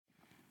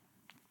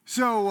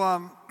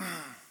So,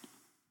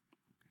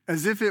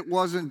 as if it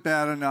wasn't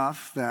bad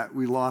enough that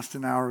we lost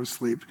an hour of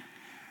sleep,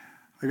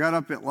 I got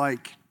up at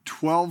like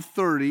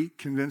 12:30,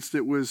 convinced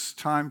it was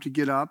time to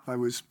get up. I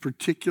was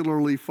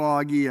particularly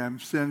foggy. I'm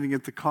standing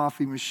at the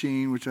coffee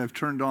machine, which I've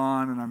turned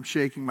on, and I'm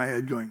shaking my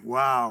head going,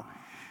 wow,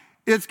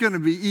 it's going to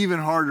be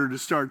even harder to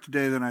start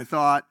today than I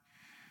thought.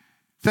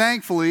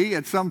 Thankfully,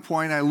 at some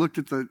point, I looked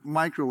at the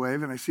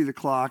microwave, and I see the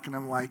clock, and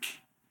I'm like,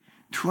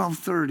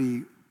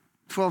 12:30.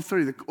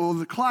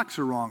 The clocks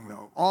are wrong,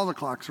 though. All the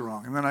clocks are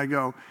wrong. And then I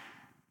go,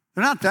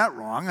 they're not that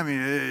wrong. I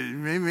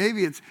mean,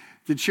 maybe it's,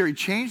 did Sherry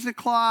change the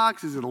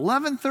clocks? Is it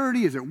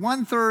 11:30? Is it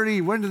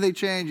 1:30? When do they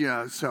change?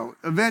 Yeah. So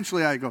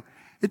eventually I go,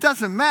 it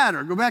doesn't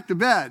matter. Go back to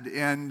bed.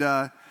 And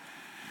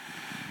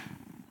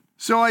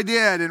so I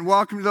did. And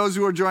welcome to those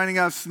who are joining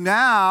us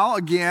now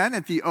again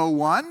at the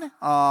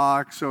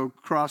O1. So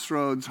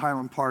Crossroads,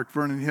 Highland Park,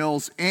 Vernon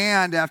Hills,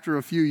 and after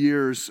a few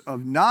years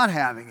of not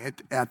having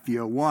it at the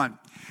O1.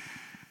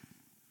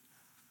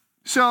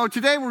 So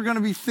today we're going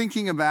to be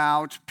thinking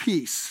about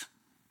peace,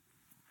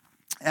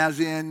 as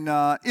in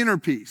inner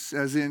peace,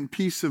 as in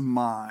peace of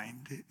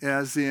mind,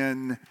 as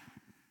in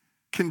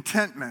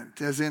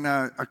contentment, as in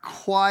a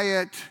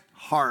quiet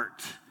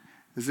heart,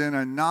 as in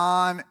a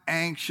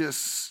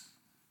non-anxious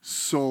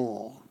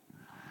soul,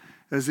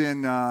 as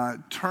in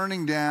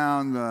turning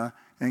down the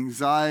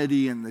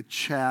anxiety and the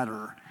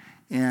chatter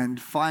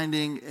and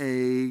finding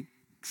a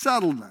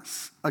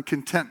settledness, a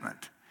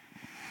contentment.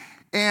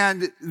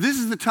 And this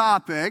is the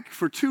topic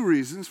for two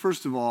reasons.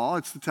 First of all,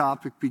 it's the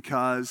topic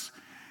because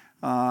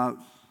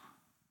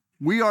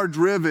we are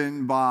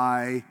driven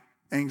by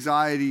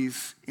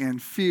anxieties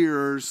and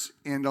fears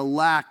and a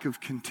lack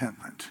of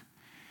contentment.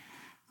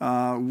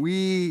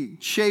 We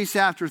chase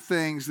after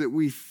things that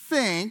we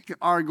think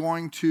are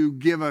going to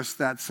give us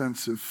that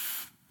sense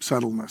of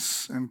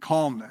settledness and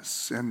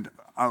calmness and,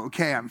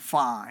 okay, I'm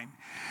fine.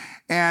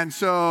 And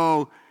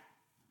so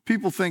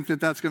people think that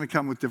that's going to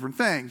come with different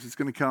things. It's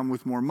going to come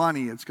with more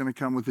money. It's going to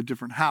come with a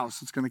different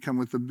house. It's going to come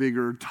with a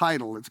bigger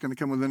title. It's going to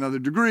come with another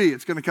degree.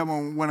 It's going to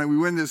come when we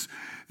win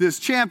this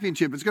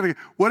championship. It's going to,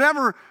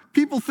 whatever,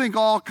 people think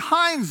all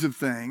kinds of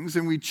things,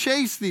 and we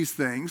chase these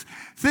things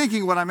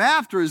thinking what I'm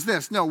after is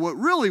this. No, what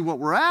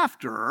we're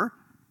after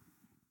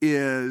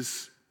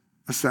is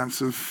a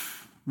sense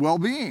of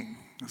well-being,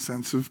 a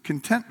sense of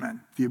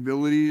contentment, the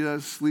ability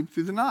to sleep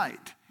through the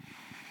night.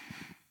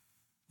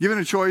 Given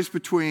a choice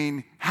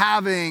between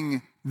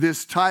having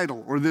this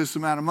title or this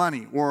amount of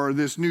money or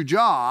this new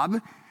job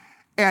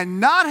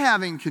and not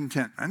having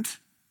contentment,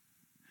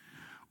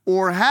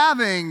 or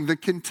having the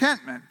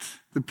contentment,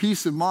 the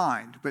peace of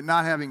mind, but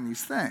not having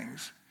these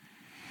things,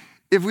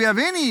 if we have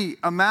any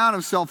amount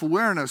of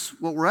self-awareness,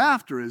 what we're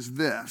after is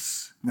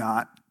this,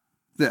 not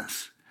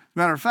this.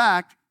 Matter of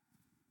fact,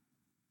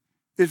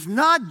 it's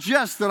not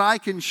just that I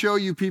can show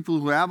you people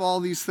who have all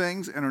these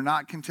things and are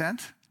not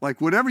content. Like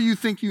whatever you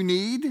think you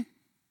need,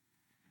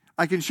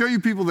 I can show you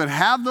people that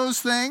have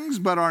those things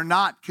but are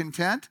not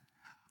content.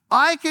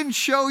 I can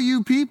show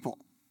you people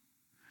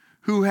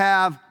who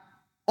have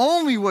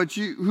only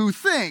who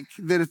think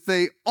that if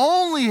they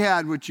only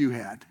had what you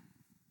had,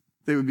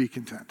 they would be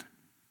content.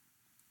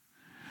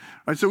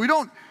 All right, so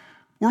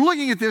we're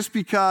looking at this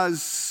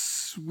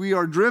because we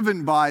are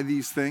driven by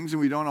these things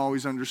and we don't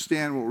always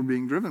understand what we're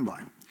being driven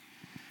by.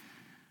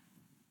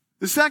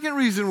 The second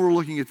reason we're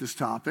looking at this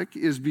topic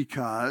is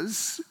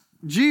because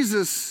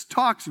Jesus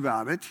talks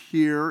about it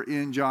here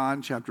in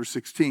John chapter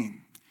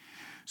 16.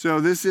 So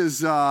this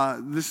is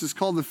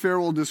called the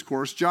farewell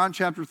discourse. John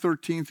chapter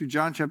 13 through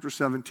John chapter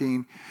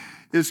 17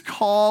 is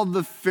called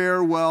the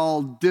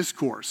farewell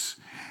discourse.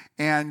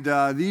 And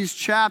these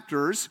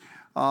chapters,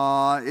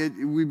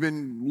 we've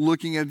been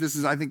looking at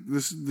this I think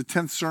this is the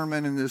 10th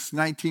sermon in this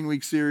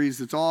 19-week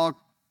series. It's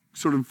all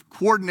sort of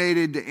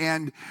coordinated to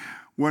end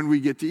when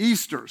we get to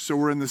Easter. So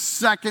we're in the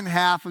second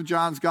half of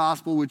John's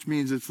gospel, which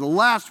means it's the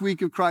last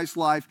week of Christ's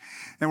life,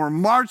 and we're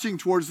marching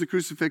towards the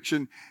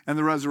crucifixion and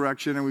the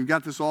resurrection, and we've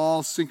got this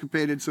all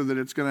syncopated so that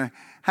it's going to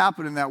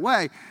happen in that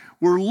way.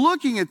 We're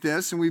looking at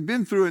this, and we've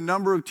been through a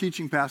number of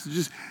teaching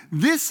passages.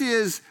 This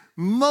is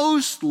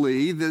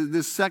mostly,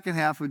 this second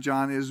half of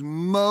John is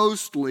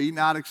mostly,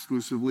 not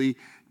exclusively,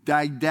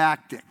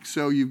 didactic.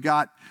 So you've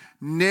got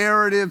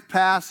narrative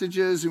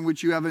passages in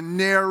which you have a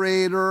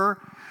narrator,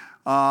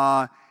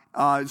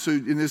 so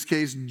in this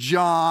case,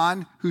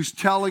 John, who's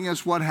telling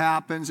us what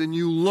happens, and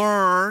you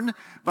learn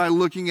by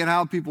looking at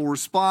how people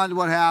respond to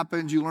what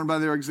happens. You learn by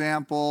their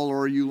example,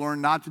 or you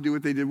learn not to do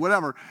what they did,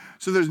 whatever.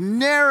 So there's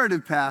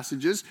narrative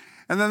passages,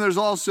 and then there's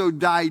also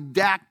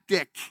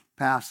didactic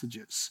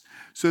passages.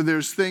 So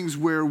there's things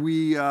where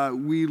we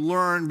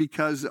learn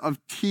because of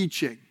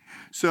teaching.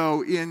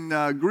 So in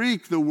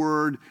Greek, the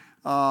word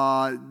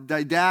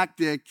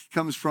didactic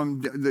comes from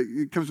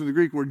the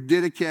Greek word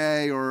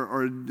didache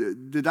or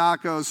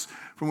didakos,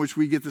 from which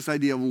we get this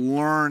idea of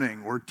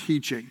learning or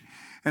teaching.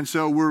 And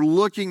so we're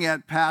looking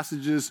at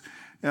passages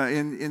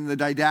in the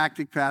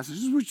didactic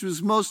passages, which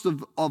was most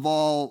of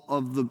all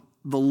of the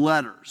the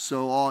letters.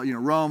 So all,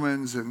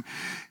 Romans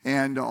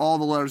and all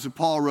the letters that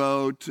Paul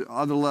wrote,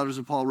 other letters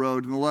that Paul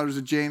wrote, and the letters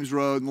that James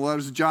wrote, and the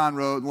letters that John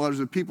wrote, and the letters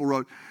that people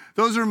wrote,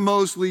 those are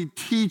mostly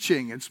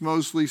teaching. It's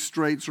mostly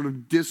straight sort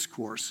of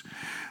discourse.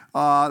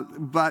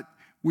 But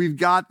we've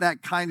got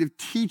that kind of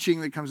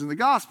teaching that comes in the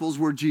Gospels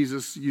where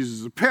Jesus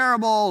uses a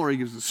parable, or he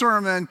gives a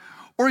sermon,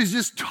 or he's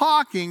just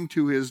talking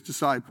to his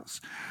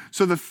disciples.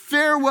 So the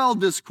farewell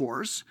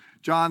discourse,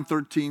 John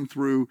 13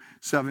 through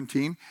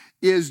 17,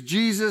 is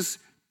Jesus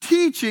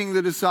teaching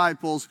the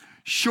disciples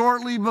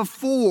shortly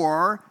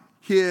before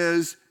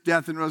his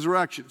death and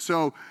resurrection.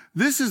 So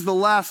this is the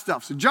last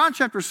stuff. So John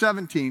chapter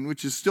 17,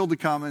 which is still to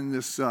come in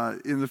this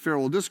in the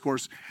farewell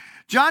discourse,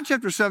 John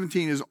chapter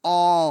 17 is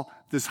all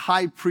this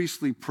high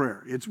priestly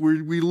prayer. It's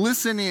where we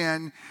listen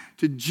in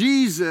to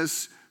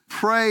Jesus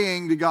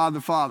praying to God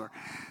the Father.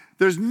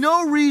 There's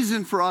no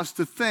reason for us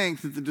to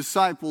think that the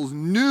disciples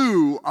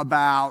knew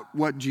about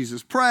what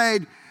Jesus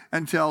prayed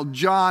until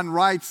John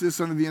writes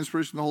this under the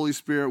inspiration of the Holy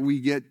Spirit. We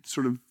get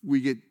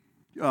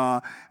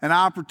an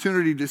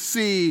opportunity to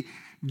see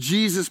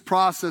Jesus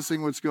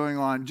processing what's going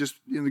on just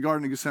in the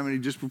Garden of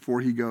Gethsemane just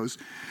before he goes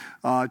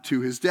to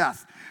his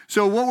death.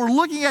 So what we're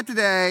looking at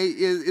today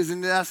is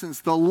in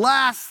essence the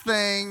last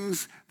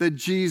things that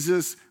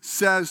Jesus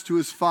says to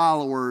his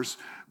followers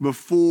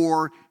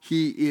before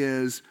he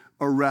is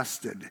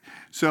arrested.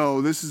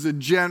 So this is a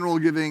general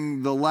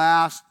giving the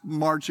last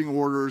marching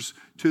orders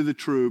to the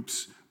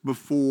troops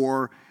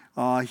before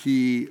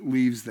he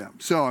leaves them.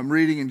 So I'm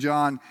reading in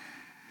John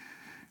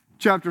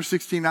chapter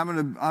 16. I'm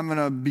going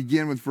to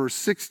begin with verse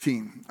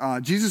 16.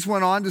 Jesus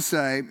went on to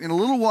say, "In a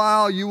little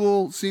while you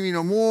will see me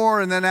no more,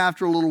 and then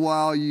after a little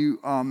while you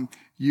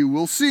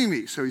will see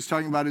me." So he's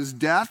talking about his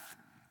death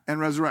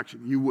and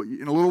resurrection.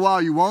 In a little while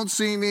you won't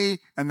see me,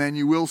 and then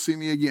you will see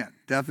me again.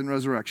 Death and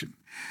resurrection.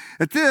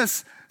 At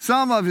this,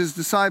 some of his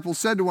disciples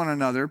said to one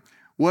another,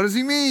 "What does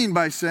he mean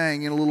by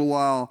saying, 'In a little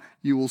while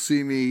you will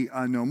see me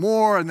no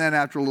more, and then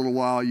after a little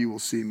while you will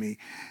see me,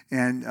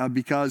 and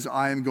because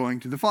I am going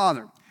to the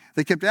Father?'"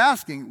 They kept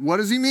asking, "What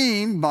does he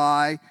mean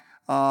by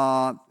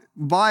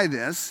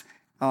this?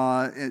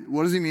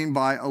 What does he mean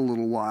by a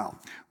little while?"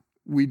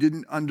 We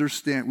don't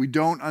understand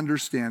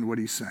what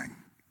he's saying.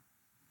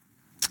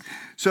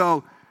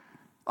 So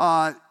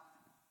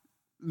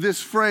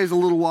this phrase, "a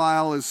little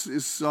while,"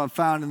 is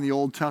found in the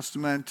Old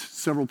Testament,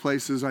 several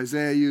places.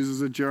 Isaiah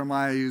uses it,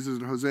 Jeremiah uses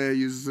it, Hosea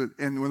uses it,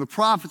 and when the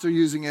prophets are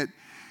using it,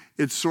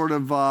 it's sort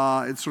of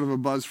a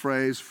buzz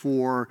phrase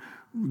for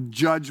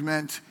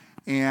judgment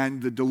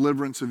and the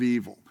deliverance of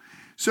evil.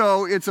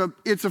 So it's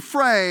a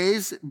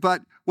phrase,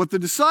 but what the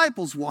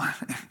disciples want,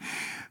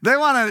 they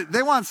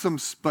want some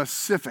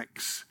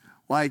specifics.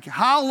 Like,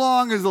 how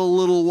long is a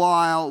little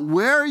while?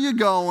 Where are you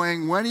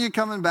going? When are you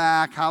coming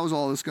back? How is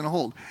all this going to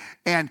hold?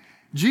 And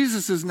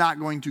Jesus is not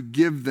going to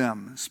give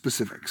them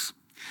specifics.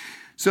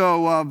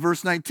 So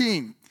verse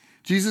 19,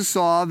 Jesus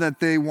saw that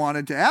they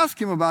wanted to ask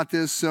him about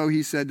this, so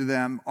he said to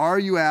them, "Are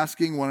you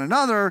asking one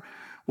another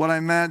what I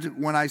meant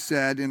when I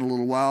said, 'In a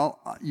little while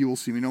you will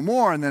see me no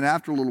more, and then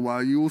after a little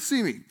while you will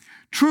see me'?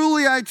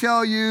 Truly I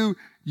tell you,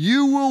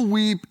 you will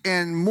weep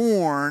and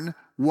mourn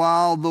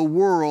while the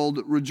world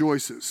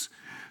rejoices."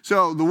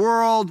 So the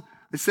world,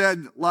 I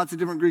said lots of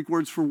different Greek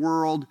words for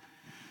world.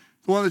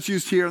 The one that's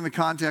used here in the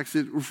context,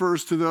 it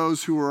refers to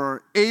those who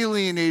are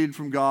alienated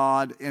from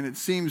God, and it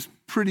seems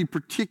pretty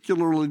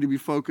particularly to be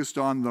focused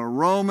on the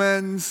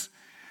Romans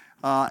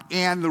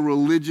and the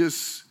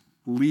religious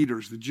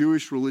leaders, the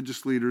Jewish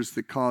religious leaders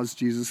that caused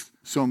Jesus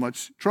so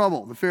much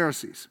trouble, the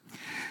Pharisees.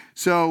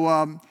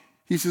 So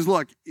he says,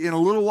 look, in a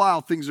little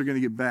while things are going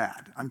to get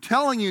bad. I'm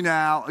telling you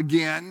now,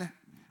 again,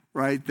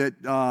 right,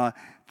 that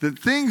the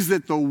things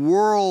that the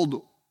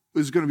world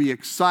is going to be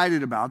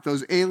excited about,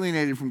 those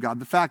alienated from God,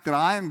 the fact that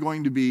I am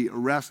going to be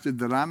arrested,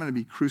 that I'm going to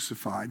be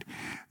crucified,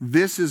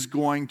 this is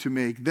going to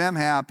make them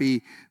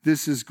happy.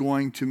 This is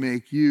going to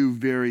make you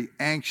very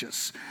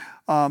anxious.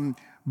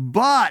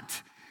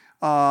 But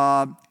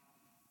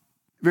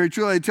very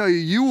truly I tell you,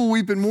 you will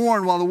weep and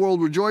mourn while the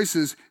world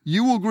rejoices.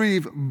 You will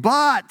grieve,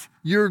 but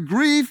your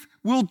grief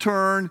will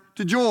turn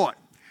to joy.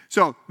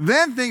 So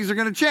then things are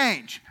going to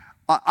change.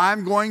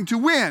 I'm going to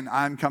win.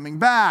 I'm coming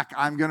back.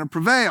 I'm going to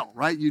prevail,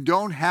 right? You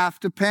don't have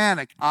to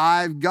panic.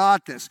 I've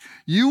got this.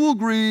 You will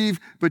grieve,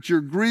 but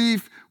your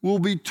grief will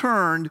be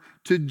turned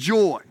to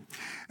joy.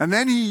 And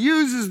then he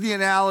uses the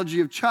analogy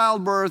of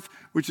childbirth,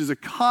 which is a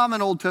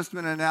common Old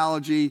Testament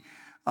analogy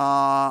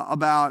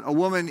about a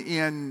woman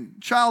in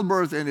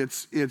childbirth, and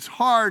it's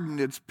hard and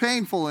it's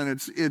painful and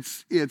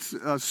it's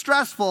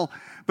stressful.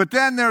 But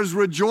then there's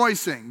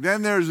rejoicing.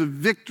 Then there's a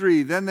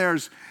victory. Then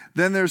there's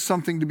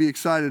something to be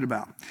excited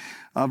about.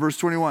 Verse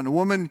 21, a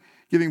woman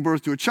giving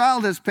birth to a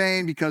child has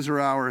pain because her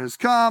hour has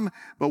come.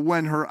 But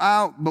when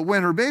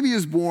her baby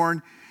is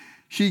born,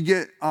 she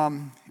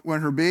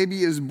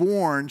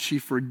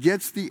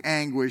forgets the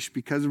anguish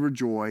because of her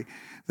joy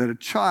that a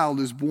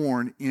child is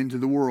born into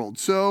the world.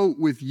 So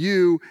with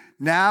you,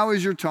 now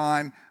is your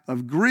time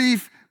of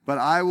grief, but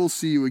I will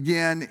see you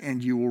again,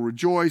 and you will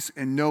rejoice,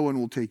 and no one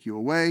will take you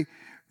away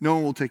no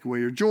one will take away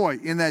your joy.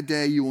 In that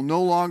day, you will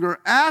no longer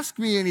ask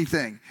me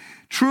anything.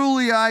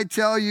 Truly, I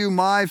tell you,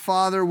 my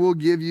Father will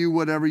give you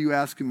whatever you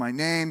ask in my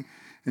name.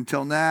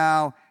 Until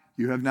now,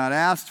 you have not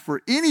asked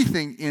for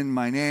anything in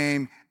my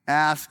name.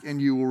 Ask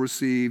and you will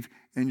receive,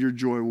 and your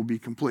joy will be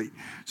complete.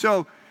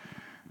 So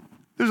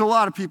there's a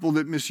lot of people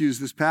that misuse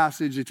this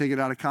passage. They take it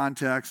out of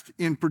context.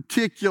 In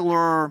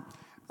particular,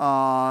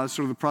 sort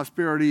of the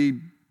prosperity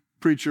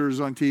preachers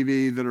on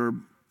TV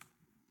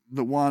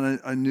that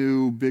want a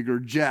new, bigger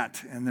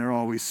jet, and they're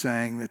always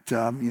saying that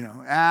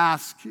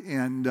ask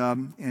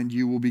and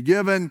you will be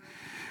given.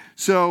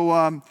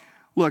 So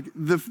look,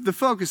 the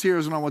focus here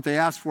isn't on what they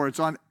ask for; it's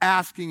on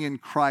asking in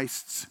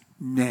Christ's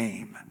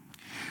name.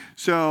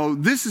 So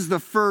this is the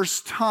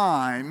first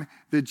time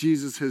that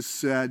Jesus has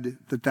said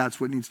that that's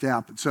what needs to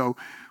happen. So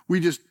we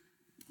just,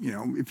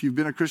 if you've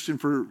been a Christian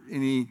for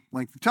any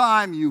length of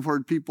time, you've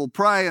heard people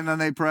pray, and then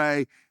they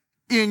pray,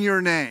 in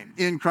your name,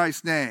 in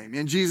Christ's name,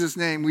 in Jesus'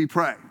 name we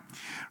pray.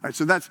 All right,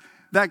 so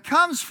that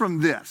comes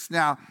from this.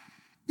 Now,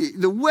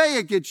 the way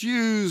it gets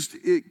used,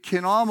 it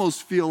can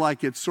almost feel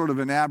like it's sort of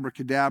an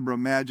abracadabra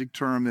magic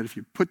term that if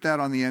you put that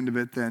on the end of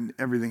it, then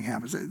everything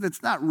happens.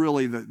 That's not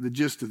really the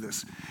gist of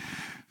this.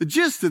 The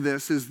gist of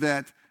this is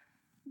that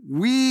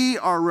we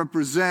are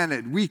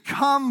represented. We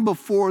come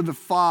before the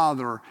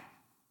Father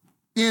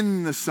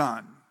in the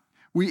Son.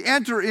 We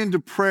enter into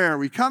prayer.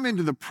 We come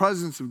into the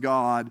presence of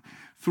God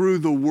through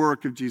the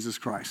work of Jesus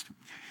Christ.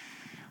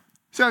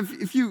 So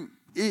if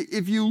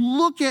you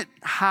look at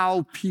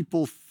how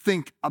people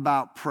think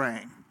about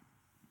praying,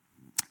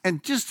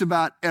 and just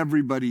about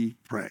everybody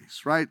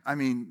prays, right? I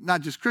mean,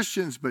 not just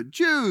Christians, but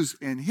Jews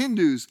and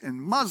Hindus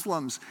and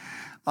Muslims,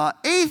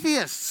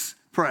 atheists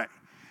pray.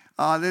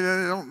 They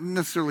don't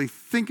necessarily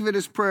think of it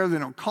as prayer. They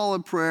don't call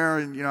it prayer.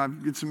 And,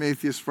 I've got some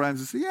atheist friends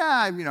that say,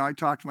 I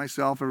talk to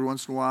myself every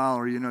once in a while,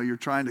 or, you're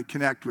trying to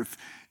connect with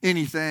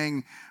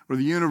anything or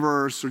the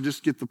universe or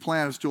just get the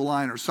planets to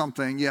align or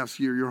something. Yes,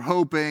 you're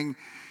hoping,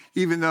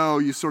 even though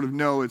you sort of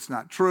know it's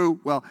not true.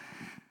 Well,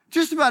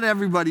 just about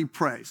everybody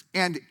prays.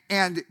 And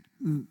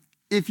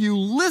if you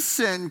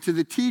listen to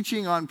the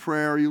teaching on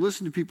prayer, or you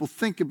listen to people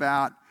think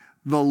about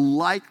the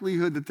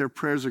likelihood that their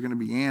prayers are going to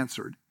be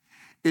answered,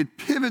 it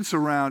pivots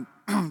around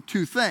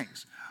two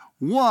things.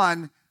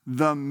 One,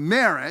 the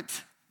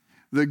merit,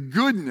 the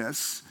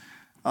goodness,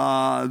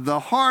 the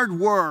hard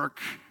work,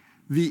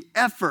 the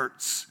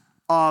efforts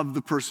of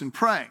the person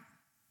praying.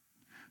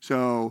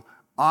 So,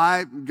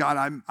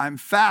 I'm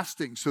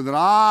fasting so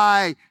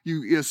that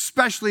you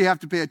especially have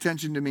to pay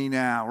attention to me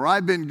now, or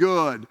I've been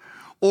good,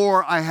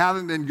 or I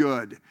haven't been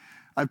good.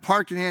 I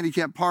parked in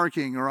handicap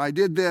parking, or I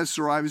did this,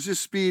 or I was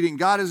just speeding.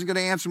 God isn't going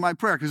to answer my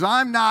prayer because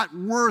I'm not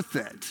worth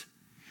it.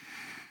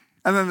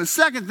 And then the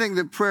second thing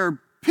that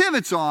prayer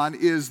pivots on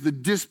is the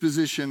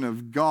disposition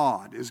of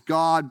God. Is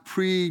God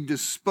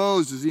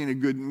predisposed? Is he in a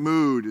good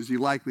mood? Is he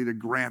likely to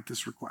grant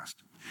this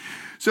request?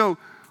 So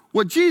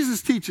what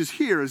Jesus teaches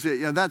here is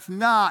that that's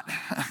not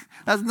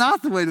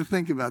the way to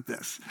think about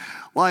this.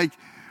 Like,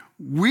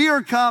 we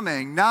are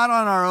coming not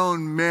on our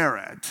own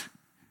merit.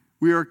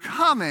 We are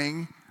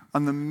coming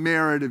on the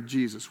merit of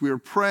Jesus. We are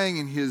praying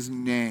in his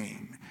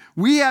name.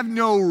 We have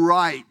no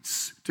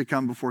rights to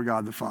come before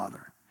God the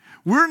Father.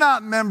 We're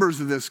not members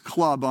of this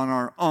club on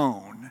our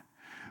own,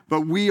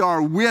 but we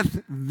are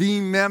with the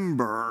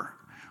member.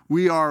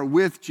 We are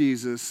with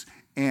Jesus,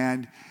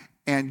 and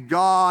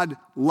God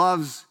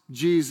loves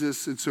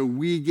Jesus, and so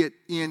we get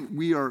in.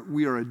 We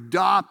are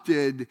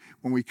adopted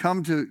when we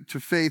come to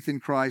faith in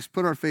Christ,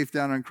 put our faith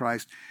down on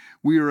Christ.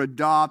 We are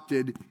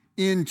adopted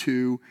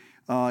into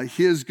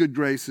his good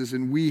graces,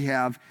 and we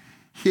have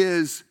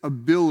his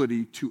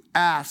ability to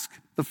ask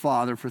the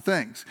Father for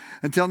things.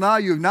 Until now,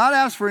 you have not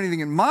asked for anything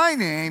in my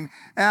name.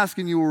 Ask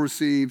and you will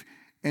receive,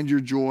 and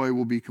your joy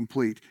will be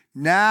complete.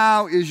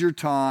 Now is your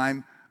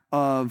time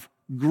of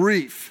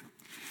grief.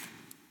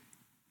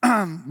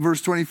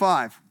 Verse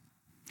 25.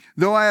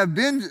 Though I have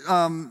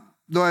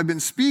been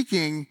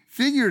speaking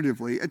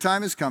figuratively, a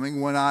time is coming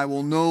when I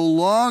will no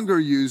longer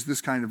use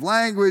this kind of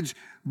language,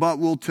 but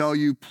will tell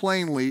you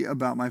plainly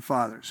about my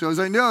Father. So as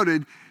I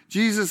noted,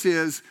 Jesus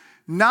is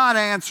not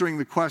answering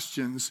the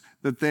questions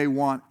that they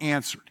want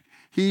answered.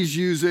 He's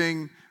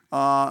using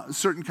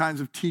certain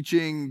kinds of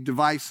teaching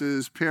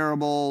devices,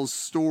 parables,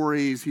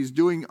 stories. He's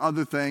doing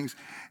other things.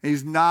 And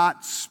he's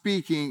not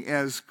speaking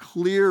as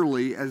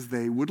clearly as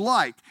they would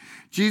like.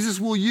 Jesus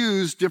will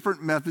use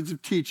different methods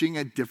of teaching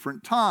at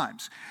different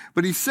times.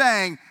 But he's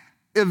saying,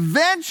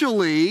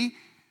 eventually,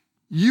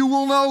 you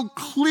will know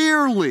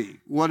clearly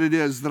what it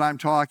is that I'm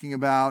talking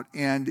about,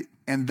 and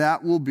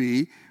that will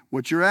be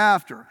what you're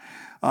after.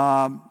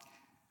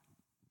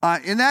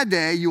 In that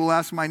day, you will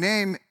ask my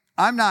name.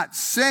 I'm not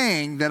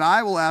saying that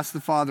I will ask the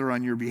Father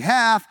on your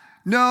behalf.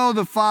 No,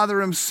 the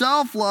Father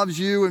himself loves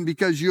you, and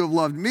because you have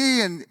loved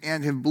me and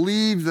have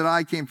believed that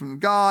I came from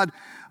God,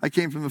 I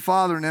came from the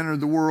Father and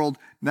entered the world,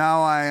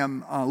 now I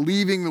am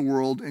leaving the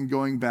world and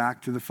going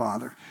back to the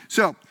Father.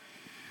 So,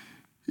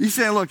 He's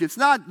saying, look, it's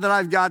not that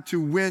I've got to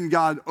win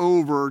God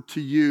over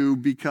to you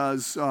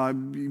because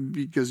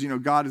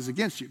God is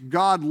against you.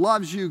 God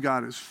loves you.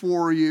 God is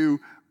for you.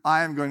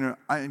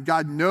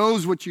 God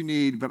knows what you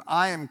need, but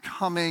I am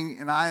coming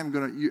and I am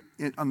going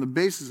to, on the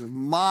basis of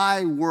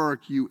my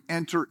work, you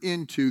enter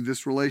into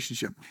this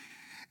relationship.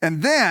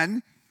 And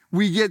then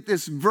we get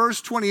this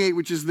verse 28,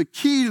 which is the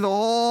key to the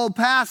whole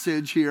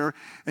passage here.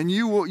 And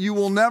you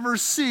will never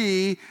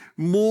see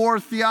more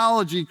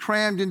theology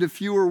crammed into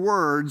fewer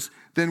words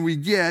than we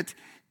get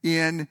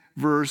in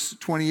verse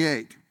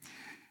 28,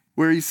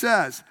 where he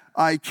says,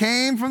 I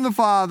came from the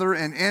Father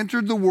and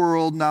entered the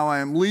world. Now I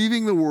am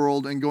leaving the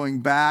world and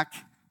going back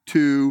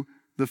to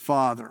the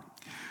Father.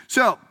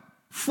 So,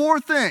 4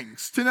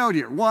 things to note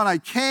here. 1, I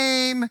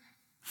came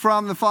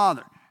from the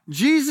Father.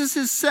 Jesus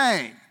is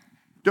saying,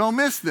 don't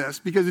miss this,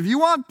 because if you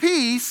want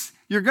peace,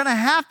 you're going to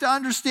have to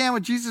understand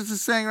what Jesus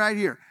is saying right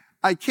here.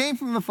 I came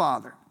from the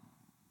Father.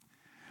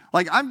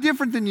 Like, I'm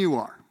different than you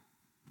are.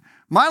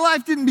 My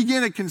life didn't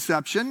begin at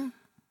conception.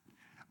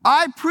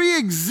 I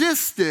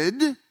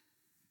pre-existed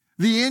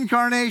the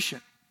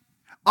incarnation.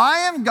 I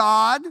am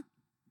God.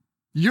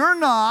 You're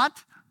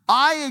not.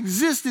 I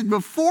existed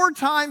before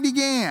time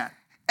began.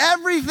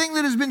 Everything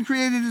that has been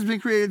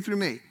created through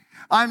me.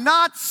 I'm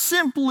not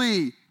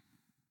simply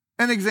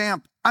an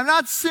example. I'm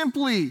not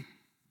simply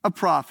a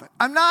prophet.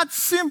 I'm not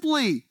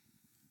simply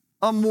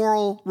a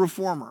moral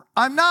reformer.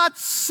 I'm not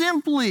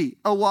simply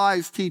a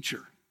wise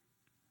teacher.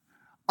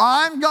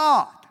 I'm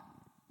God.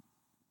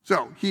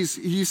 So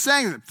he's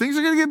saying that things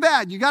are going to get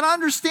bad. You got to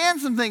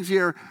understand some things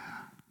here.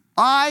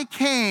 I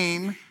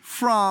came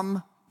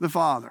from the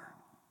Father.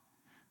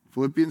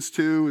 Philippians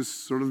 2 is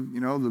sort of,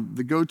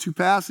 the go-to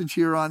passage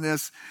here on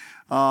this.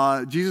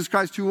 Jesus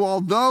Christ, who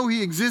although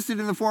he existed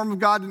in the form of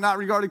God, did not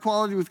regard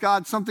equality with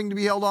God something to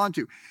be held on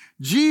to.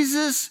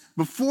 Jesus,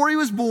 before he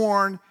was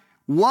born,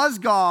 was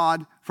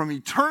God from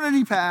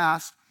eternity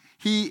past.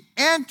 He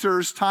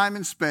enters time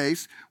and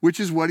space, which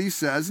is what he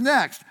says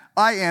next.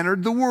 I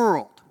entered the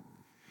world.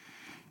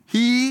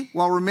 He,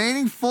 while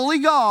remaining fully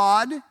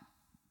God,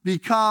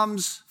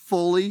 becomes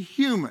fully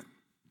human.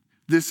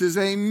 This is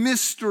a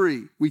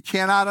mystery. We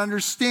cannot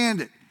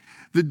understand it.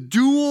 The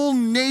dual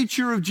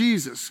nature of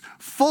Jesus,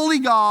 fully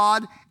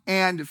God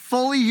and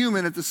fully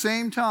human at the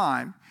same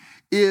time,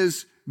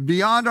 is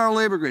beyond our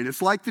labor grade.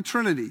 It's like the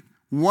Trinity.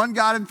 One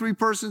God in 3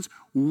 persons.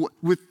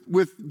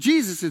 With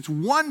Jesus, it's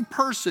one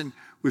person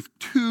with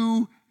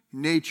 2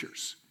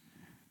 natures,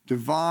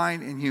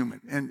 divine and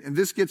human. And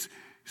this gets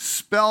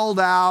spelled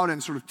out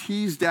and sort of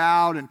teased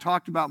out and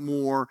talked about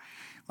more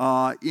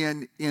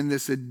in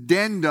this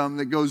addendum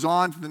that goes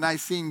on to the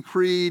Nicene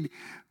Creed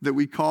that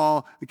we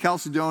call the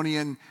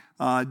Chalcedonian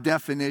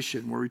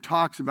definition, where he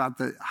talks about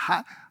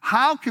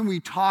how can we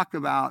talk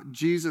about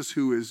Jesus,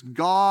 who is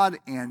God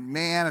and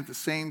man at the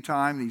same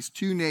time, these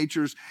 2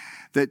 natures,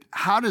 that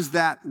how does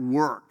that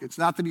work? It's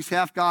not that he's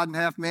half God and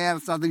half man.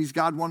 It's not that he's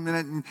God one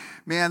minute and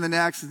man the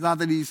next. It's not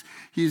that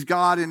he's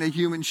God in a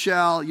human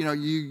shell.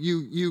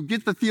 You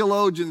get the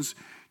theologians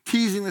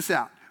teasing this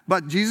out.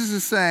 But Jesus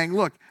is saying,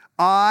 look,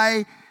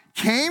 I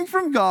came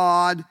from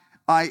God,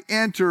 I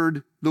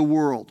entered the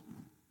world.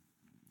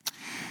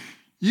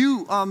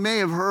 You may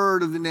have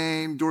heard of the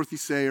name Dorothy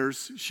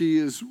Sayers. She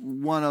is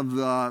one of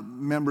the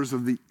members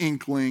of the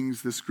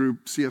Inklings, this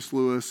group C.S.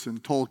 Lewis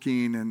and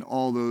Tolkien and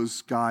all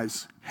those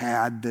guys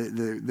had.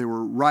 They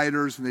were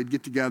writers, and they'd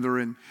get together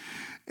and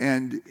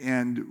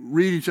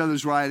read each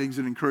other's writings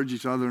and encourage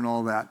each other and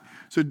all that.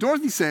 So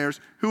Dorothy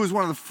Sayers, who was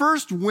one of the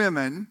first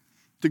women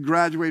to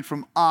graduate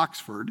from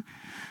Oxford,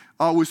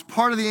 was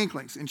part of the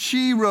Inklings. And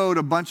she wrote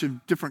a bunch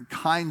of different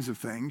kinds of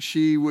things.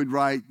 She would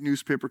write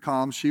newspaper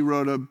columns. She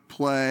wrote a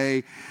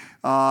play.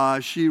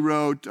 She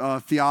wrote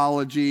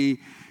theology.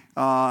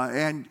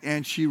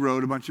 And she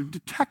wrote a bunch of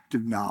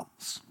detective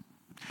novels.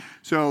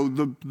 So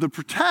the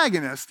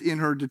protagonist in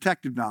her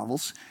detective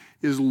novels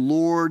is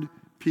Lord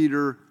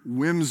Peter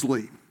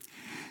Wimsey.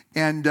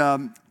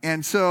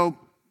 And so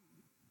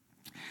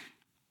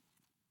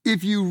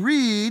if you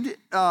read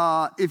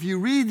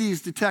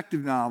these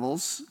detective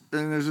novels,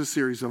 and there's a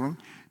series of them,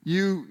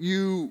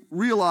 you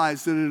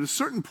realize that at a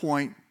certain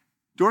point,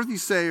 Dorothy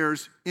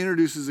Sayers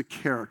introduces a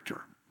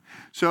character.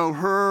 So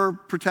her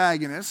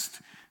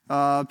protagonist,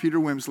 Peter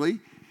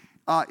Wimsey,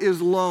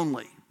 is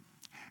lonely.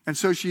 And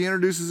so she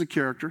introduces a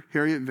character,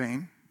 Harriet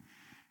Vane.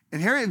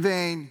 And Harriet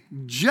Vane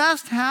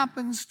just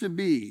happens to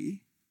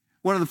be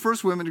one of the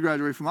first women to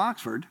graduate from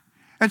Oxford.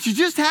 And she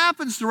just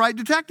happens to write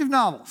detective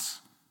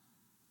novels.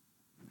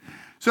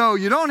 So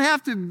you don't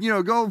have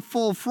to, go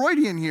full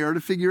Freudian here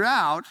to figure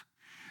out.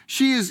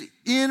 She is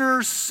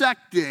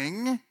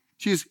intersecting.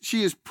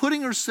 She is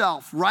putting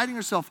herself, writing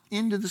herself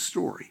into the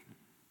story.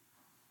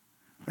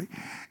 Right?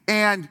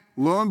 And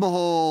lo and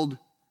behold,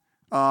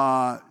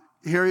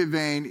 Harriet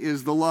Vane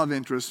is the love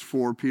interest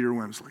for Peter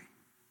Wimsey.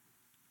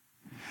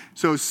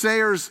 So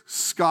Sayers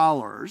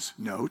scholars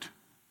note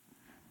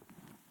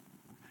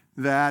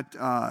that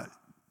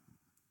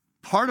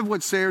part of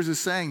what Sayers is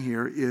saying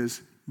here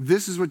is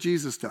this is what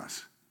Jesus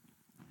does.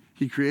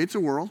 He creates a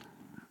world.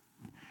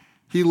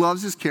 He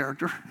loves his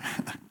character.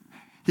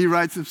 He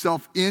writes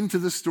himself into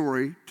the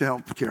story to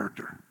help the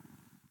character.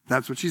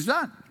 That's what she's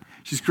done.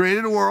 She's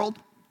created a world.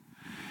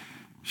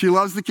 She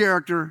loves the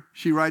character.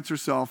 She writes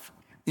herself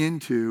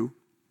into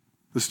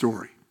the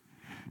story.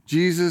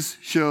 Jesus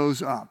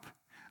shows up.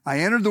 I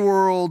entered the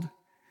world.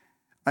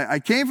 I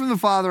came from the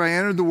Father. I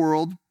entered the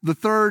world. The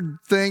third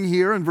thing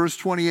here in verse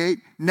 28,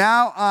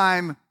 now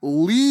I'm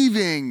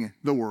leaving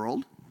the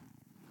world.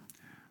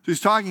 So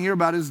he's talking here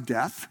about his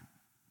death.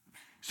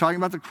 He's talking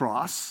about the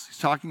cross. He's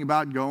talking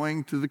about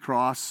going to the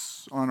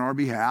cross on our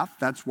behalf.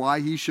 That's why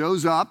he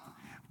shows up,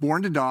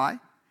 born to die.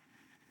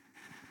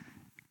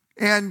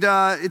 And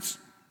it's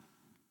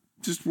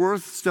just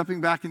worth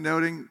stepping back and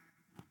noting,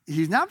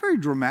 he's not very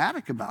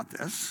dramatic about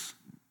this.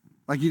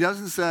 Like, he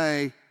doesn't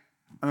say,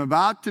 I'm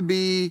about to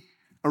be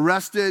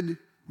arrested,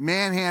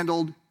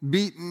 manhandled,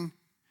 beaten.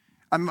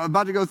 I'm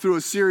about to go through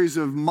a series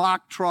of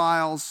mock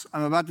trials.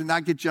 I'm about to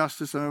not get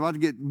justice. I'm about to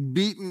get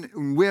beaten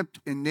and whipped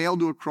and nailed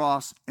to a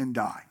cross and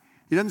die.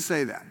 He doesn't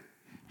say that.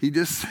 He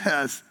just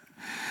says,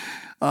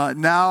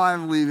 now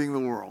I'm leaving the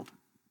world.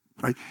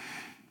 Right?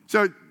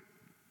 So,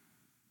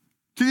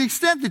 to the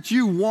extent that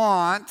you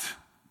want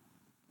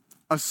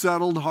a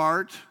settled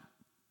heart,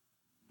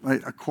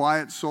 right, a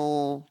quiet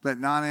soul, that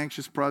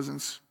non-anxious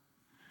presence,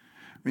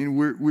 I mean,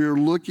 we're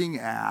looking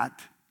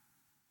at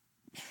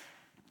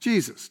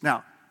Jesus.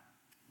 Now,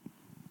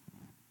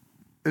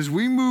 as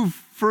we move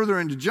further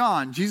into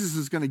John, Jesus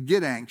is going to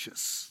get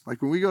anxious.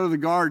 Like when we go to the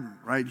garden,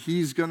 right,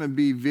 he's going to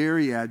be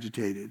very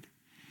agitated.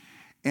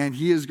 And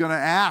he is going to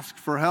ask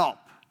for help.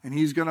 And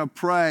he's going to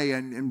pray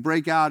and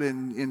break out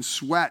in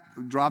sweat,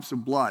 drops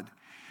of blood.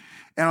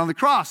 And on the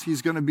cross,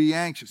 he's going to be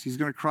anxious. He's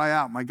going to cry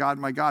out, my God,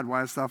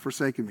 why hast thou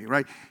forsaken me,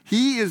 right?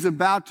 He is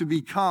about to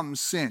become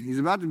sin. He's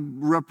about to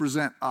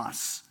represent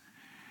us.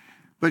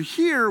 But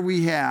here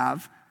we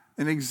have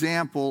an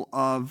example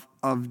of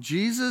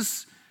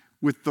Jesus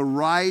with the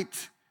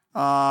right,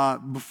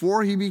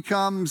 before he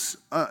becomes,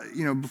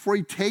 before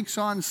he takes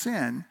on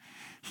sin,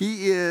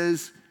 he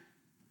is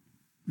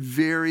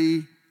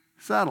very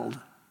settled.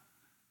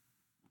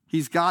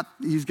 He's got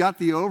the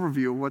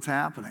overview of what's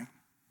happening.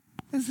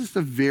 It's just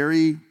a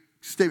very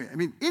statement. I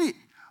mean,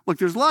 look,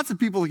 there's lots of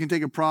people that can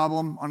take a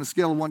problem on a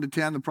scale of 1 to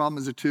 10. The problem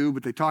is a 2,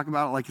 but they talk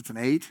about it like it's an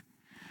 8,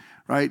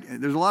 right?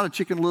 There's a lot of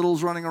Chicken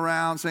Littles running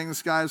around saying the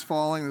sky is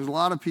falling. There's a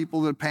lot of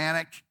people that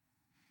panic.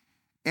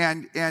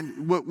 And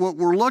what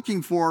we're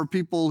looking for are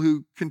people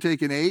who can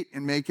take an 8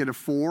 and make it a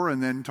 4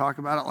 and then talk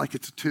about it like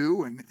it's a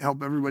 2 and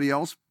help everybody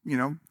else.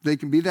 They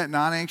can be that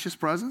non-anxious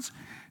presence.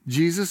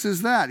 Jesus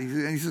is that. He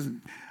says,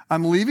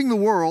 I'm leaving the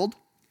world.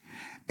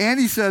 And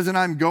he says, and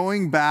I'm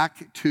going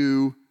back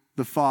to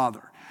the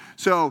Father.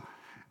 So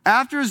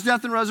after his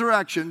death and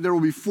resurrection, there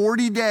will be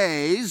 40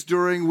 days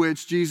during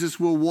which Jesus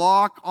will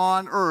walk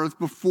on earth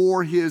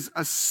before his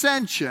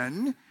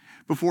ascension,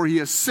 before he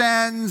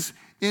ascends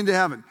into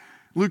heaven.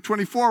 Luke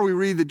 24, we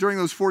read that during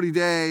those 40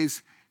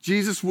 days,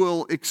 Jesus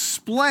will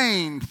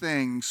explain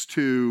things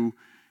to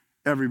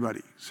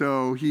everybody.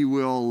 So he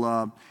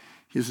will...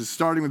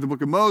 starting with the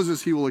book of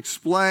Moses, he will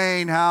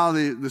explain how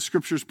the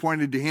scriptures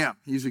pointed to him.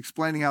 He's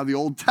explaining how the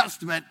Old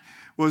Testament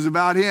was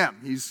about him.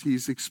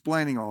 He's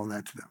explaining all of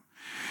that to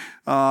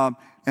them.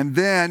 And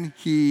then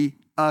he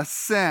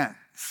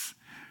ascends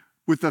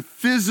with a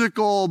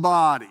physical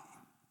body.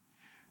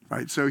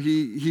 Right? So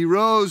he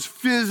rose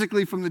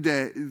physically from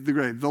the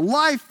grave. The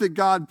life that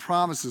God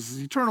promises,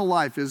 his eternal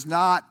life, is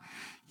not,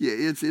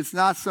 it's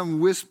not some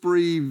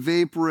whispery,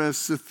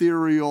 vaporous,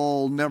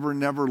 ethereal,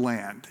 never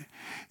land.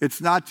 It's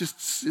not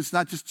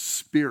just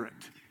spirit,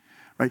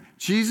 right?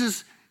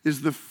 Jesus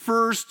is the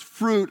first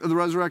fruit of the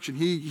resurrection.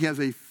 He has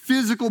a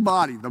physical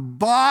body. The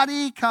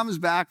body comes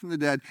back from the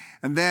dead,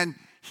 and then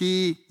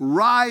he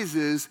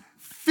rises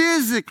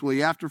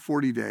physically after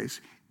 40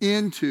 days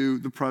into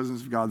the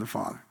presence of God the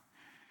Father.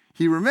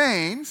 He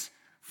remains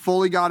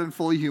fully God and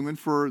fully human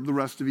for the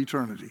rest of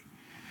eternity.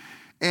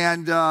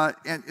 And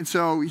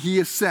so he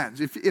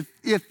ascends.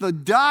 If the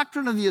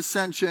doctrine of the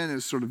ascension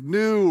is sort of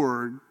new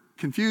or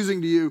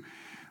confusing to you,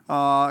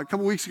 a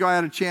couple weeks ago I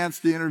had a chance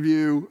to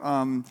interview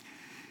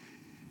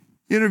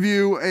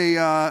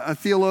a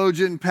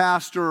theologian,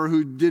 pastor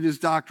who did his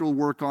doctoral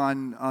work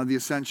on the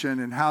ascension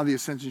and how the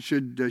ascension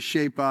should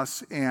shape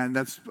us. And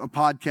that's a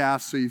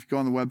podcast, so if you go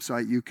on the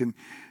website,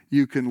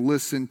 you can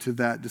listen to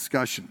that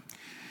discussion.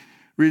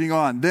 Reading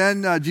on.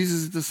 Then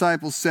Jesus'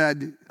 disciples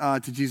said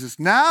to Jesus,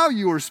 now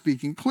you are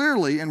speaking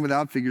clearly and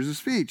without figures of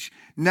speech.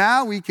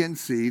 Now we can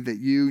see that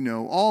you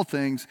know all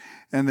things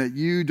and that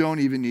you don't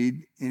even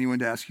need anyone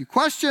to ask you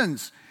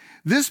questions.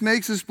 This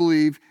makes us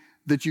believe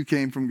that you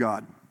came from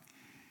God.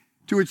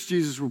 To which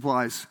Jesus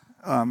replies,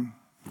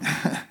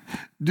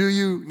 do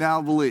you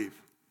now believe?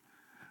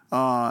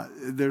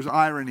 There's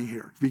irony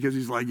here because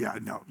he's like, yeah,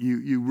 no,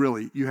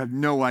 you have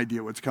no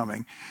idea what's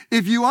coming.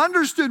 If you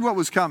understood what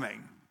was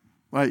coming,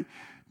 right,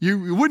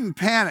 you wouldn't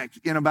panic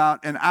in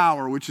about an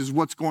hour, which is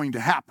what's going to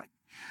happen.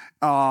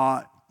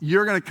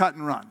 You're going to cut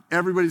and run.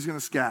 Everybody's going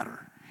to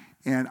scatter.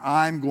 And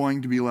I'm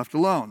going to be left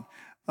alone.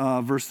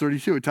 Verse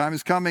 32, a time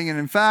is coming, and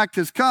in fact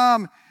has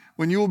come,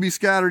 when you will be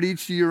scattered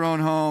each to your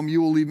own home,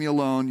 you will leave me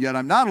alone. Yet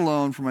I'm not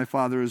alone, for my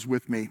Father is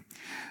with me.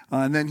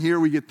 And then here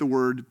we get the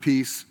word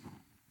peace.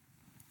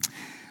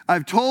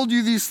 I've told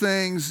you these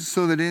things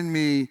so that in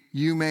me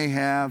you may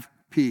have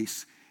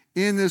peace.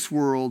 In this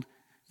world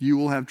you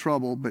will have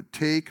trouble, but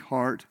take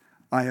heart,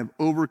 I have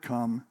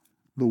overcome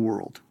the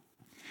world.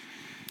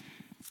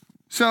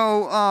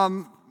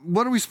 So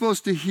what are we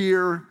supposed to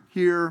hear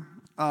here?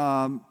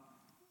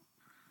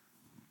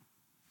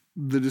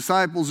 The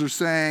disciples are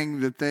saying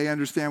that they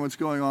understand what's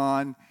going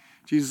on.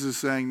 Jesus is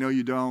saying, no,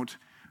 you don't.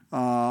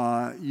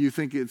 You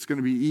think it's going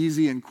to be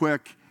easy and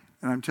quick,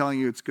 and I'm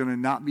telling you it's going to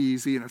not be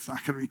easy and it's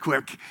not going to be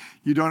quick.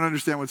 You don't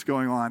understand what's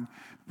going on.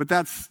 But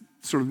that's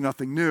sort of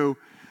nothing new.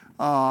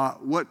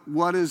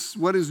 What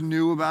is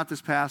new about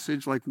this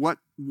passage? Like what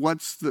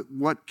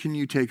can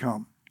you take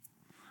home?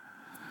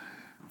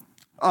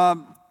 I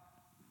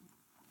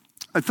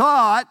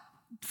thought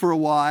for a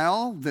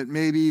while that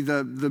maybe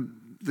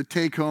the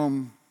take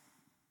home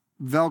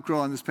Velcro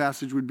on this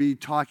passage would be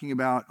talking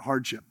about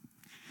hardship.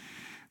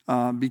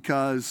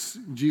 Because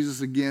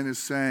Jesus again is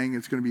saying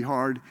it's going to be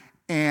hard,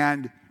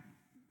 and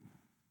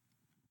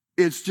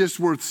it's just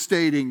worth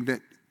stating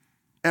that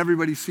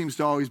everybody seems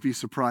to always be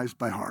surprised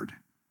by hard.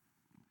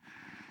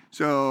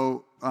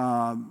 So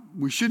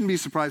we shouldn't be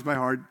surprised by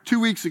hard. 2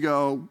 weeks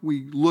ago,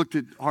 we looked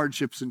at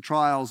hardships and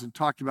trials and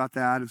talked about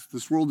that.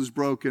 This world is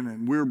broken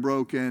and we're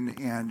broken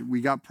and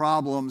we got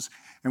problems,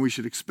 and we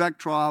should expect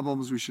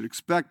problems. We should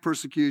expect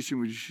persecution.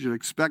 We should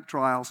expect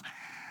trials.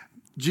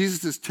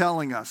 Jesus is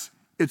telling us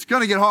it's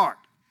going to get hard.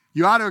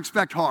 You ought to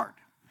expect hard.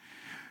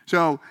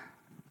 So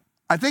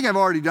I think I've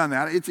already done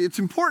that. It's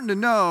important to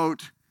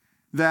note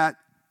that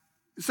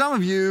some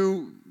of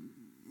you,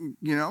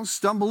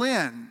 stumble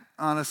in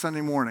on a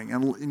Sunday morning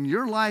and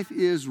your life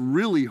is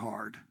really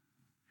hard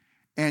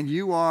and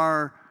you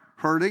are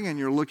hurting and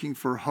you're looking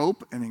for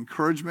hope and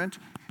encouragement,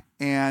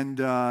 and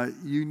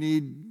you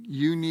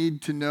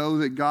need to know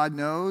that God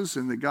knows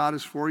and that God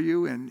is for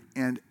you,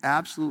 and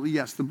absolutely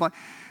yes.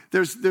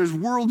 There's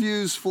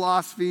worldviews,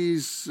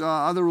 philosophies,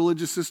 other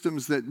religious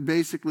systems that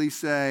basically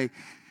say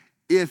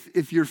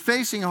if you're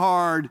facing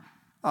hard,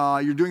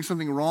 you're doing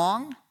something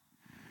wrong.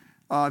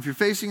 If you're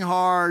facing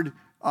hard,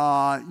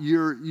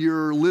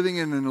 you're living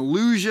in an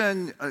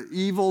illusion.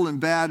 Evil and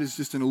bad is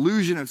just an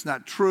illusion. It's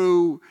not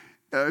true.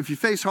 If you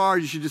face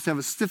hard, you should just have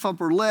a stiff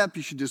upper lip.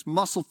 You should just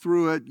muscle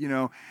through it.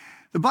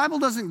 The Bible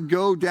doesn't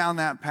go down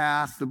that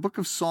path. The book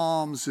of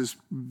Psalms is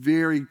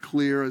very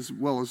clear, as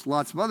well as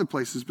lots of other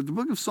places. But the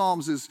book of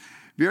Psalms is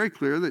very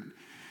clear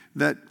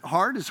that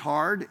hard is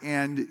hard,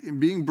 and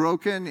being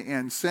broken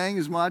and saying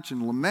as much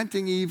and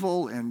lamenting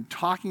evil and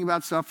talking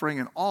about suffering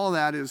and all of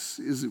that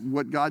is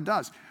what God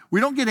does.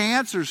 We don't get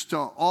answers to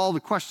all the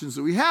questions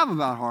that we have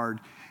about hard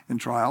and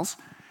trials,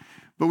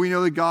 but we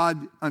know that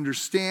God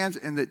understands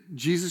and that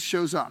Jesus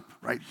shows up,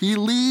 right? He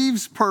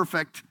leaves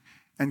perfect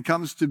and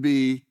comes to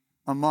be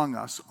among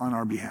us on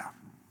our behalf.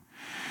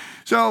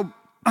 So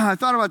I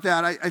thought about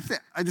that.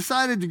 I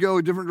decided to go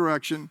a different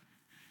direction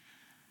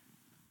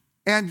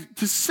and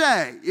to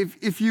say,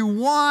 if you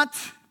want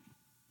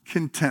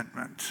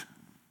contentment,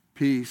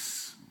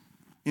 peace,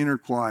 inner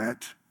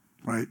quiet,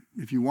 right?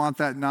 If you want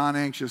that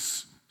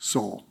non-anxious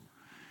soul,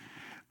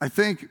 I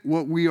think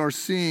what we are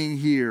seeing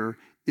here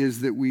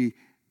is that we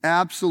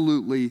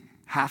absolutely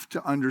have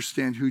to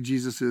understand who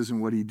Jesus is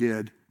and what he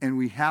did, and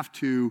we have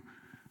to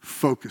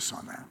focus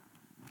on that.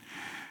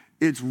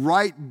 It's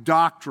right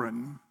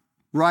doctrine,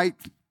 right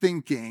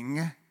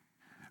thinking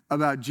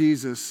about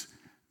Jesus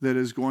that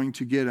is going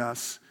to get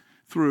us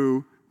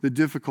through the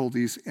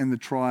difficulties and the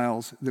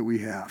trials that we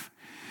have.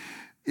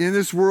 In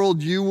this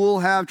world, you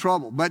will have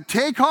trouble, but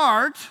take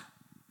heart,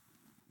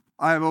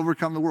 I have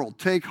overcome the world.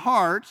 Take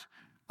heart,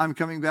 I'm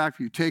coming back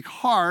for you. Take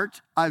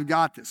heart, I've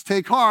got this.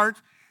 Take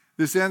heart,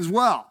 this ends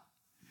well.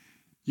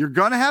 You're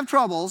going to have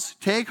troubles.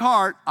 Take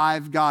heart,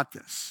 I've got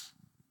this.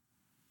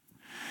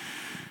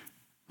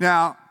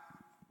 Now,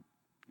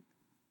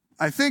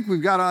 I think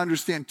we've got to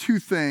understand two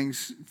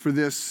things for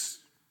this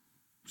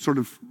sort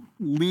of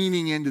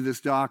leaning into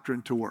this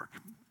doctrine to work.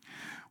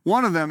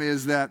 One of them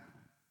is that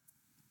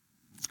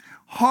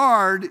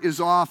hard is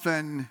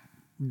often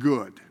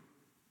good.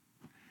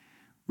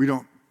 We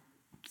don't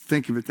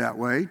think of it that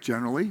way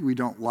generally. We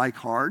don't like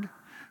hard,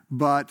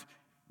 but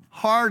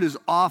hard is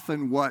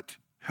often what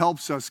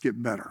helps us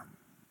get better.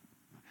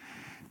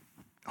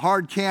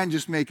 Hard can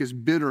just make us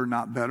bitter,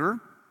 not better.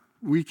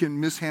 We can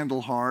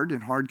mishandle hard,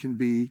 and hard can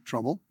be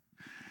trouble.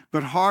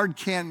 But hard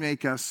can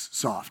make us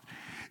soft.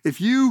 If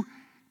you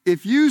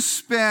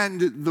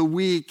spend the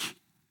week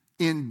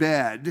in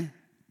bed,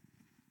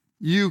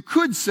 you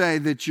could say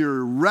that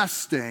you're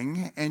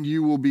resting and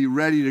you will be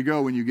ready to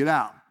go when you get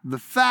out. The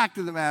fact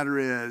of the matter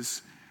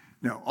is,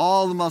 no,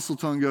 all the muscle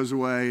tone goes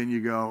away and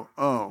you go,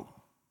 oh,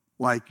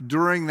 like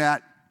during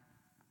that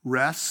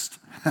rest,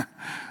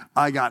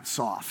 I got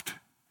soft.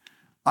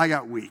 I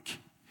got weak.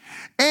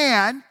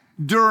 And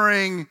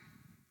during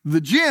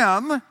the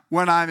gym,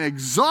 when I'm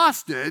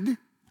exhausted,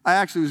 I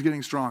actually was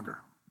getting stronger.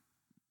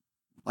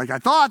 Like I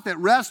thought that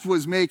rest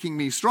was making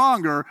me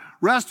stronger.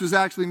 Rest was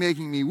actually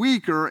making me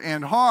weaker,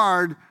 and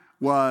hard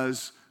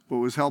was what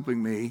was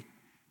helping me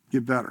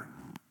get better.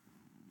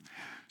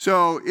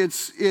 So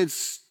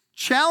it's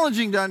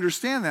challenging to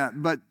understand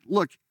that. But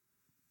look,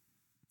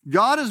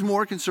 God is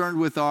more concerned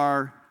with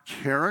our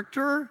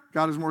character.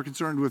 God is more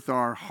concerned with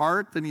our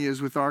heart than he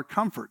is with our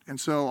comfort. And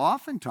so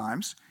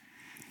oftentimes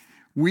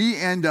we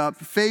end up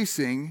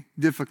facing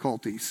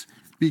difficulties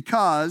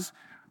because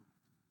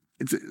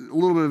it's a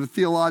little bit of a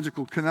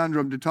theological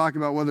conundrum to talk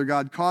about whether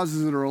God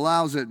causes it or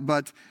allows it,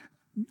 but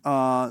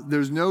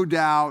there's no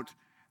doubt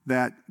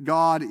that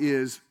God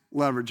is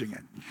leveraging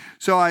it.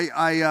 So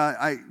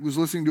I was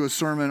listening to a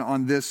sermon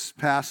on this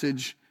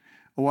passage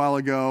a while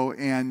ago,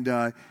 and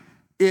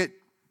it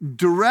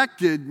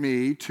directed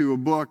me to a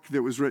book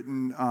that was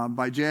written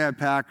by J.I.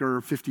 Packer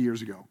 50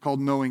 years ago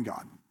called Knowing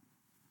God.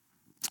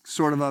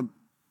 Sort of a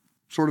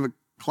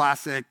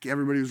classic.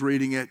 Everybody was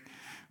reading it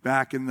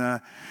back in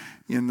the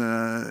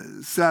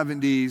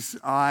 70s.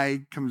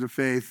 I come to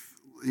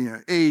faith,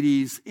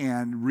 80s,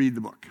 and read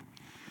the book.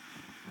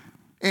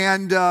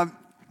 And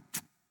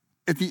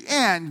at the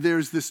end,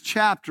 there's this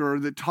chapter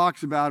that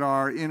talks about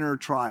our inner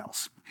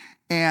trials,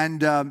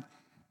 and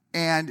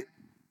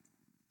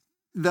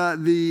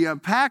the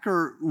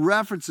Packer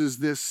references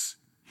this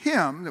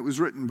hymn that was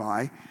written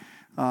by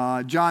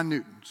John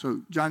Newton.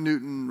 So John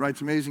Newton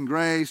writes Amazing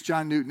Grace.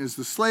 John Newton is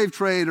the slave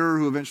trader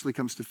who eventually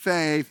comes to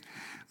faith,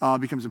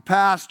 becomes a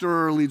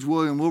pastor, leads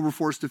William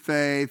Wilberforce to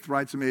faith,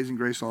 writes Amazing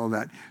Grace, all of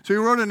that. So he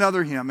wrote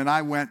another hymn, and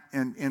I went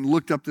and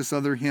looked up this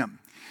other hymn.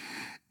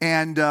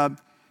 And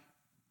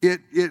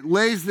it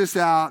lays this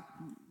out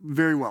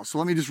very well. So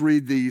let me just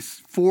read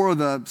these 4 of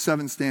the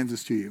 7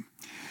 stanzas to you.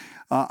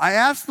 I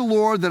ask the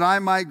Lord that I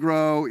might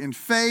grow in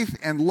faith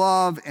and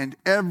love and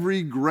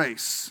every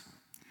grace,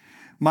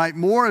 might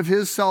more of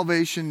his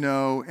salvation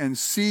know and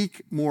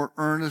seek more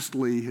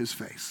earnestly his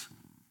face.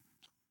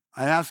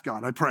 I asked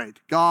God, I prayed,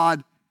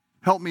 God,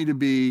 help me to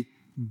be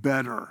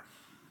better,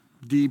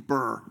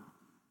 deeper,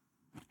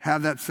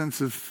 have that sense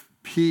of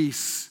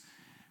peace,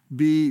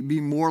 be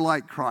more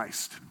like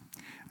Christ.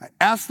 I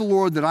asked the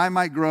Lord that I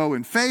might grow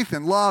in faith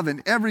and love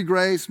and every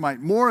grace, might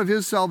more of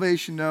his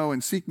salvation know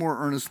and seek more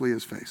earnestly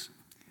his face.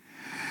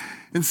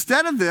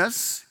 Instead of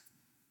this,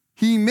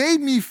 he made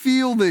me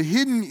feel the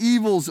hidden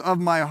evils of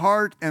my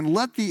heart and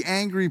let the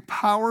angry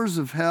powers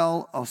of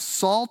hell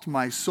assault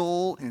my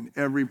soul in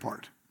every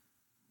part.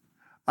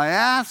 I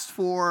asked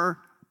for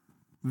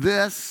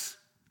this,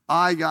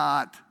 I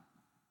got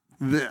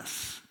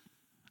this.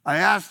 I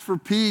asked for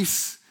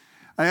peace.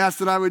 I asked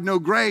that I would know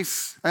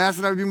grace. I asked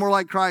that I would be more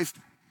like Christ.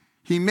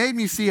 He made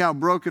me see how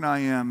broken I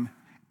am,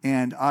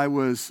 and I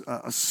was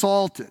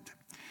assaulted.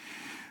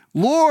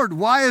 Lord,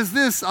 why is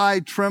this? I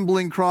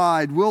trembling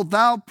cried. Wilt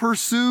thou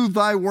pursue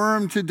thy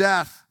worm to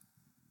death?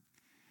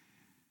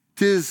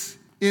 'Tis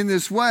in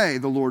this way,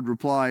 the Lord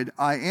replied,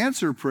 I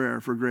answer prayer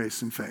for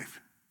grace and faith.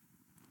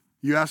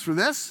 You asked for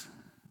this?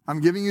 I'm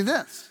giving you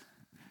this.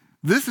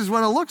 This is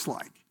what it looks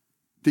like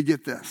to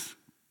get this.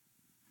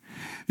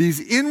 These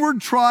inward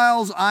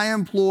trials I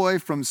employ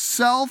from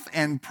self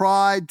and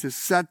pride to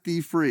set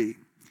thee free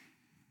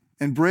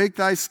and break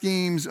thy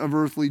schemes of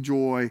earthly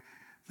joy,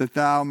 that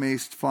thou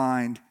mayst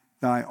find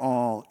thy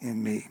all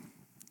in me.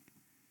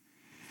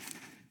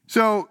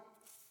 So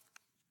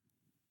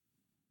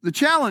the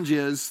challenge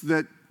is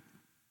that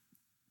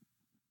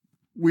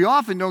we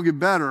often don't get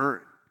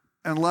better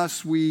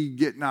unless we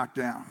get knocked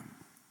down.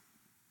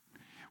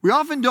 We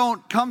often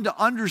don't come to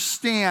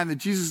understand that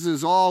Jesus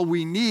is all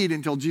we need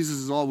until Jesus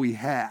is all we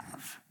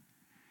have.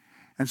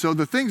 And so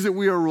the things that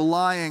we are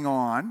relying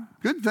on,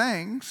 good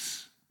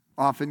things,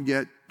 often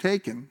get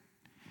taken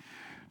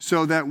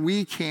so that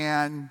we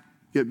can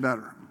get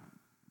better.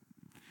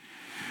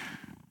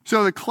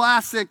 So the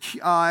classic,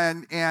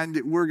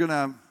 and we're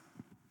gonna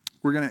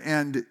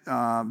end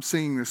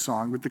singing this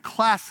song, but the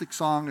classic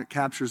song that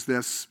captures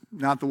this,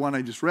 not the one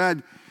I just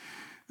read.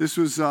 This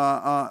was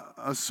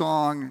a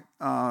song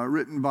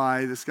written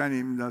by this guy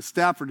named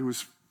Stafford, who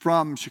was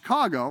from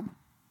Chicago.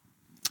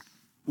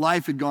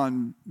 Life had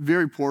gone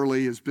very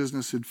poorly. His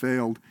business had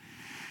failed.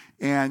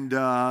 And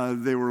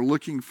they were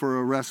looking for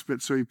a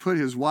respite. So he put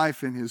his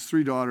wife and his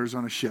 3 daughters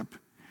on a ship.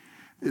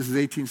 This is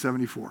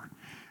 1874.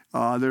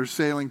 They're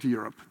sailing to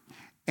Europe.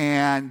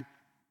 And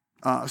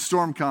a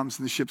storm comes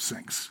and the ship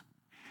sinks.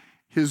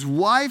 His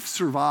wife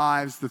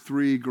survives. The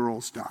 3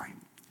 girls die.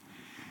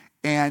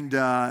 And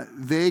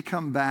they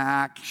come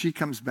back, she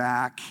comes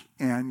back,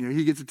 and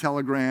he gets a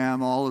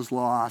telegram, all is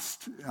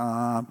lost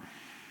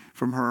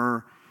from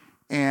her,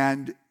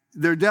 and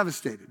they're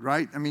devastated,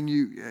 right? I mean,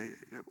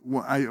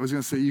 I was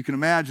going to say you can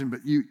imagine,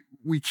 but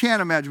we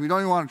can't imagine. We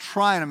don't even want to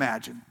try and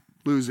imagine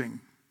losing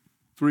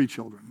 3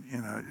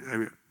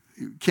 children.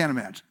 You can't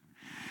imagine.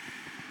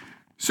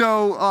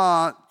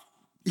 So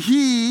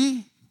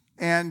he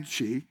and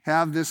she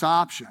have this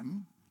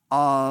option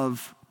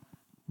of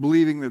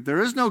believing that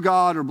there is no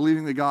God, or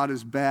believing that God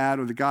is bad,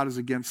 or that God is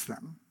against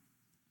them.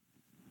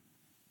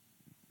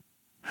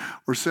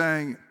 Or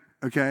saying,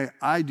 okay,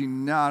 I do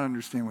not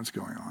understand what's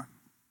going on,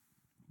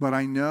 but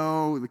I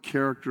know the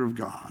character of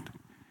God.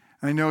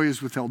 I know he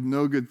has withheld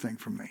no good thing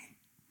from me.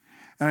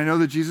 And I know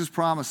that Jesus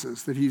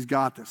promises that he's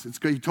got this.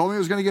 He told me it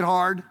was going to get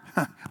hard.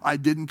 I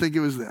didn't think it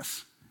was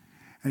this.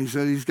 And he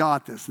said he's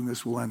got this, and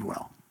this will end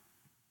well.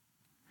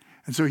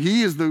 And so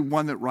he is the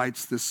one that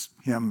writes this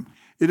hymn,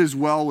 "It is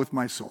well with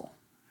my soul."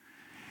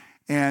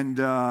 And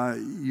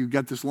you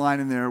got this line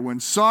in there, "When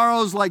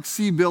sorrows like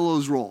sea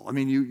billows roll." I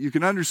mean, you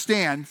can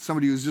understand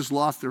somebody who's just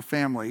lost their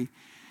family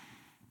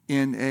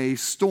in a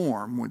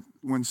storm.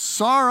 When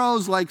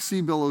sorrows like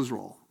sea billows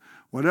roll,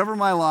 whatever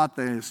my lot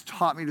that has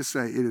taught me to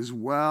say, it is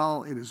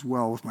well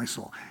with my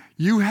soul.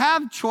 You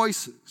have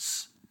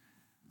choices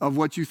of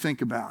what you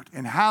think about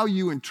and how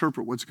you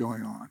interpret what's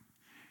going on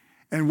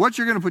and what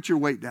you're going to put your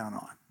weight down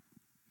on.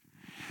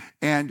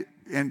 And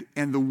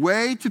the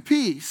way to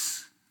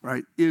peace,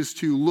 right, is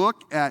to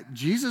look at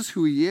Jesus,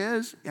 who he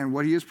is, and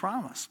what he has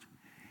promised,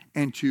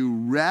 and to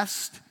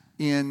rest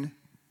in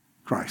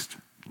Christ.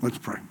 Let's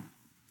pray.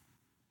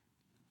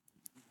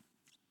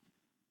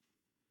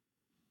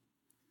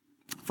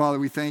 Father,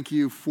 we thank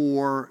you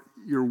for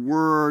your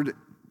word.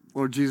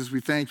 Lord Jesus, we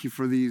thank you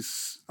for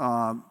these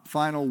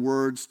final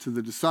words to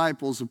the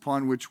disciples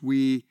upon which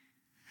we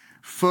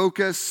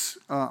focus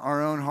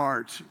our own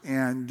heart.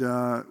 And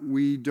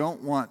we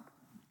don't want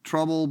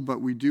trouble,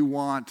 but we do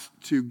want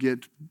to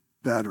get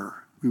better.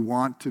 We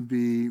want to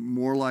be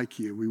more like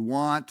you. We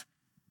want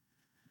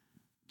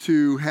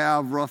to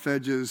have rough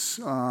edges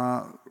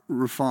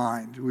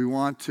refined. We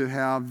want to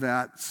have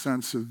that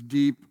sense of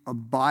deep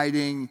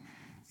abiding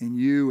in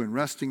you and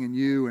resting in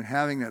you and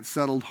having that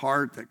settled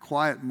heart, that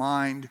quiet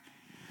mind.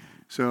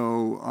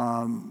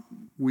 So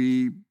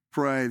we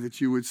pray that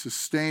you would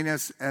sustain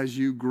us as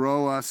you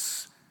grow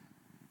us.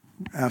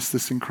 Ask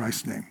this in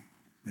Christ's name.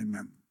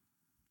 Amen.